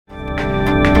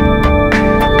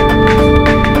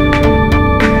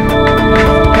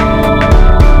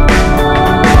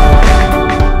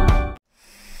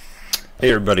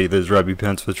Hey everybody, this is Robbie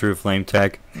Pence with True Flame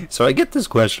Tech. So I get this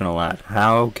question a lot.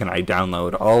 How can I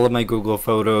download all of my Google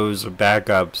Photos or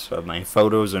backups of my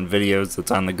photos and videos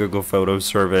that's on the Google Photos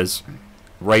service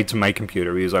right to my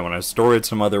computer? Because I want to store it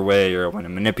some other way, or I want to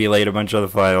manipulate a bunch of the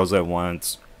files at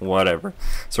once, whatever.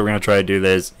 So we're going to try to do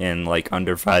this in like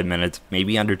under 5 minutes,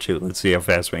 maybe under 2. Let's see how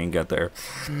fast we can get there.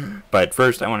 But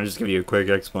first I want to just give you a quick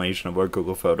explanation of what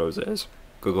Google Photos is.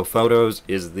 Google Photos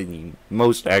is the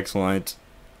most excellent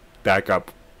backup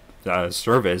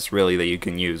service really that you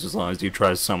can use, as long as you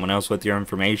trust someone else with your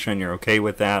information. You're okay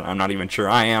with that. I'm not even sure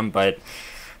I am, but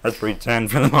let's pretend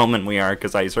for the moment we are,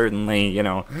 because I certainly,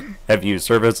 have used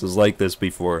services like this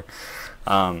before.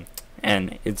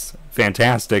 And it's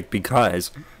fantastic because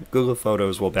Google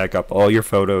Photos will back up all your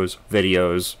photos,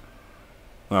 videos,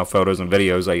 well, photos and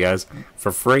videos, I guess,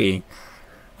 for free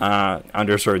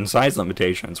under certain size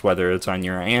limitations, whether it's on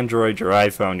your Android, your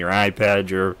iPhone, your iPad,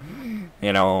 your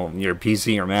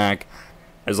PC or Mac.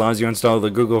 As long as you install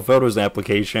the Google Photos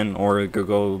application or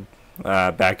Google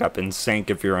Backup and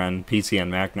Sync, if you're on PC and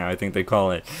Mac now, I think they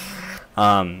call it,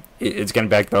 it's going to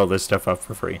back all this stuff up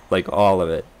for free, like all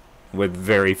of it, with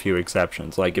very few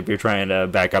exceptions. Like if you're trying to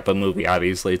back up a movie,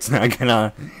 obviously it's not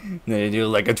going to do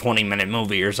like a 20-minute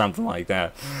movie or something like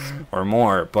that, or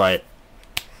more, but,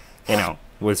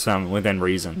 within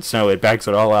reason. So it backs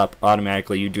it all up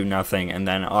automatically. You do nothing, and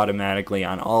then automatically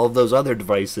on all of those other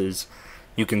devices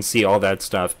you can see all that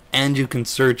stuff, and you can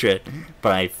search it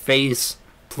by face,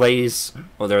 place,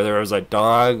 whether there was a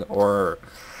dog or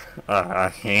a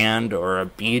hand or a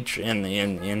beach in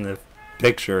the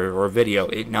picture or video.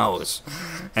 It knows,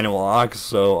 and it will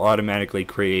also automatically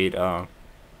create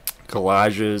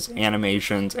collages,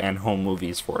 animations, and home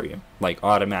movies for you, like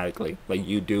automatically. Like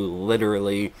you do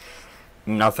literally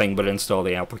nothing but install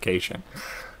the application.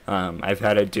 I've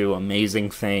had it do amazing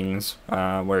things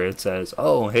where it says,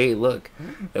 oh, hey, look,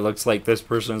 it looks like this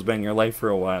person's been in your life for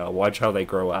a while. Watch how they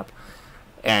grow up.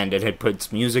 And it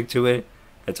puts music to it.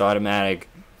 It's automatic.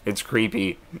 It's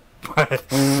creepy.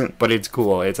 But it's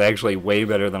cool. It's actually way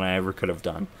better than I ever could have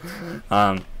done.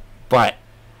 But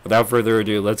without further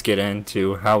ado, let's get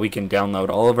into how we can download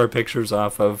all of our pictures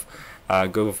off of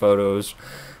Google Photos,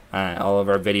 all of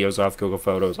our videos off Google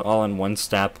Photos, all in one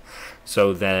step,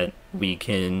 so that we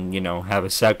can, have a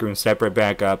separate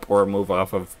backup or move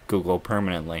off of Google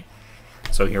permanently.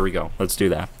 So here we go. Let's do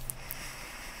that.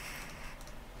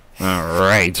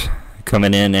 Alright.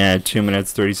 Coming in at 2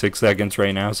 minutes 36 seconds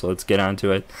right now, so let's get on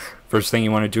to it. First thing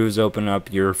you want to do is open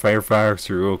up your Firefox,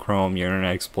 your Google Chrome, your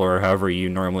Internet Explorer, however you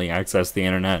normally access the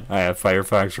internet. I have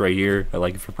Firefox right here. I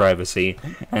like it for privacy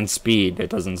and speed. It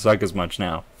doesn't suck as much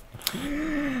now.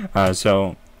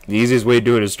 So the easiest way to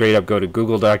do it is straight up go to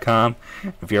google.com.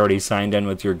 If you're already signed in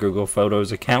with your Google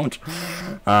Photos account,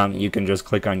 you can just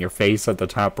click on your face at the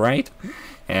top right,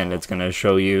 and it's going to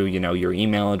show you, your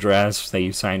email address that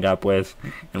you signed up with.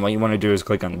 And what you want to do is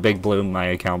click on the big blue My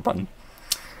Account button.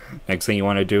 Next thing you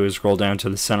want to do is scroll down to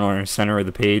the center of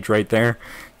the page right there.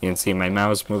 You can see my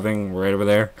mouse moving right over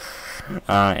there.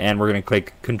 And we're going to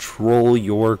click Control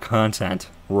Your Content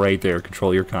right there.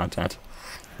 Control Your Content.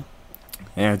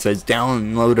 And it says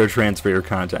download or transfer your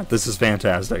content. This is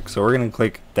fantastic. So we're going to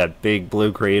click that big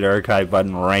blue Create Archive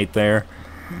button right there.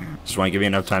 Just want to give you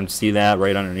enough time to see that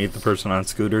right underneath the person on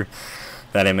scooter.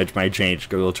 That image might change.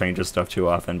 Google changes stuff too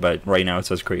often, but right now it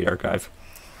says Create Archive.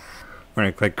 We're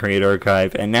going to click Create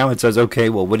Archive, and now it says, okay,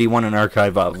 well, what do you want an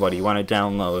archive of? What do you want to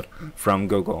download from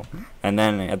Google? And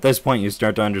then at this point you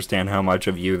start to understand how much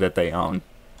of you that they own.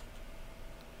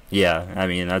 Yeah, I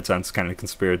mean, that sounds kind of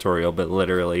conspiratorial, but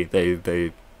literally,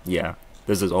 yeah,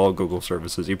 this is all Google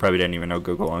services. You probably didn't even know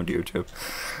Google owned YouTube.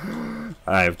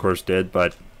 I, of course, did,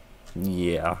 but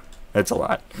yeah, it's a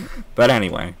lot. But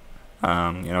anyway,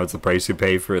 it's the price you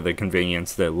pay for the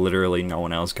convenience that literally no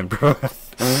one else can provide.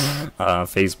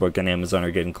 Facebook and Amazon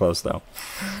are getting close, though.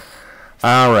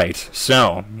 Alright,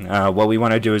 so what we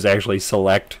want to do is actually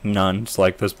select none.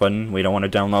 Select this button. We don't want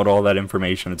to download all that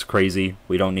information. It's crazy.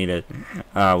 We don't need it.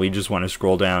 We just want to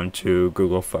scroll down to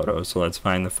Google Photos. So let's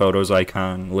find the Photos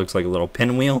icon. It looks like a little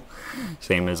pinwheel,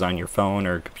 same as on your phone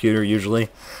or computer usually.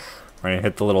 We're going to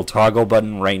hit the little toggle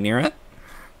button right near it,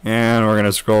 and we're going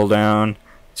to scroll down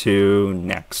to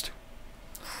Next.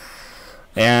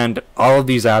 And all of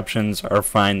these options are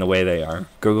fine the way they are.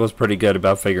 Google's pretty good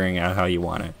about figuring out how you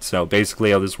want it. So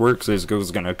basically how this works is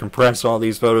Google's going to compress all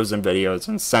these photos and videos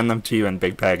and send them to you in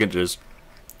big packages.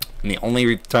 And the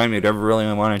only time you'd ever really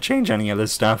want to change any of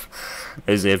this stuff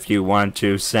is if you want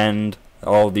to send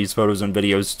all of these photos and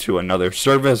videos to another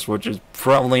service, which is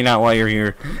probably not why you're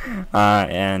here.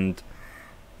 And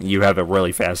you have a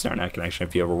really fast internet connection.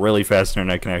 If you have a really fast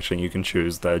internet connection, you can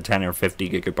choose the 10 or 50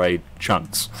 gigabyte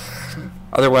chunks.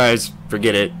 Otherwise,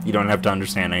 forget it. You don't have to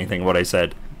understand anything of what I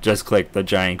said. Just click the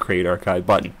giant Create Archive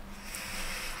button.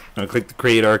 Now click the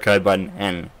Create Archive button,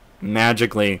 and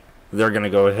magically they're going to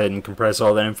go ahead and compress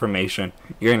all that information.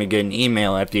 You're going to get an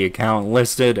email at the account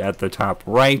listed at the top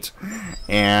right,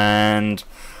 and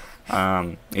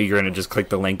you're going to just click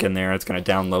the link in there. It's going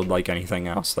to download like anything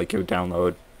else, like you would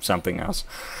download something else.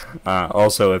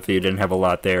 Also, if you didn't have a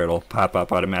lot there, it'll pop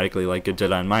up automatically like it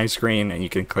did on my screen, and you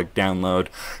can click download.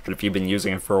 But if you've been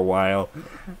using it for a while,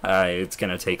 it's going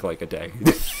to take like a day.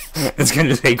 It's going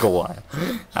to take a while.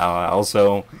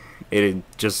 Also,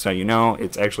 just so you know,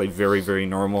 it's actually very, very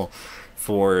normal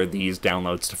for these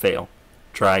downloads to fail.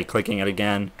 Try clicking it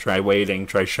again, try waiting,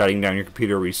 try shutting down your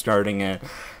computer, restarting it.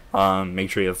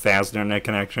 Make sure you have fast internet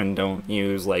connection. Don't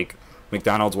use like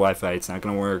McDonald's Wi-Fi, it's not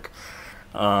going to work.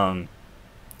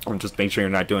 Just make sure you're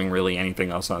not doing really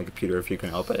anything else on the computer if you can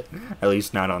help it. At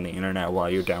least not on the internet while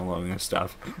you're downloading this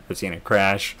stuff. I've seen it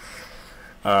crash.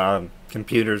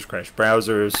 Computers, crash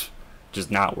browsers, just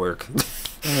not work.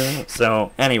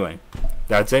 So anyway,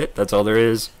 that's it. That's all there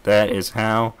is. That is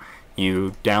how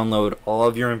you download all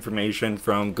of your information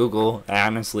from Google.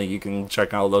 Honestly, you can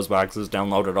check all those boxes,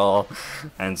 download it all,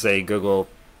 and say, Google,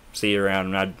 see you around,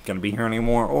 I'm not going to be here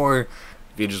anymore. Or if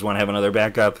you just want to have another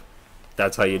backup,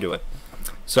 that's how you do it.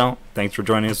 So, thanks for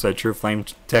joining us at True Flame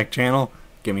Tech channel.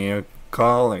 Give me a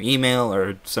call or email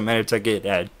or submit a ticket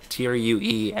at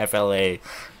truefla.me,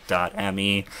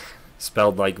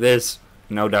 spelled like this,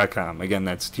 no.com. Again,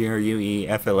 that's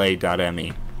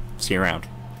truefla.me. See you around.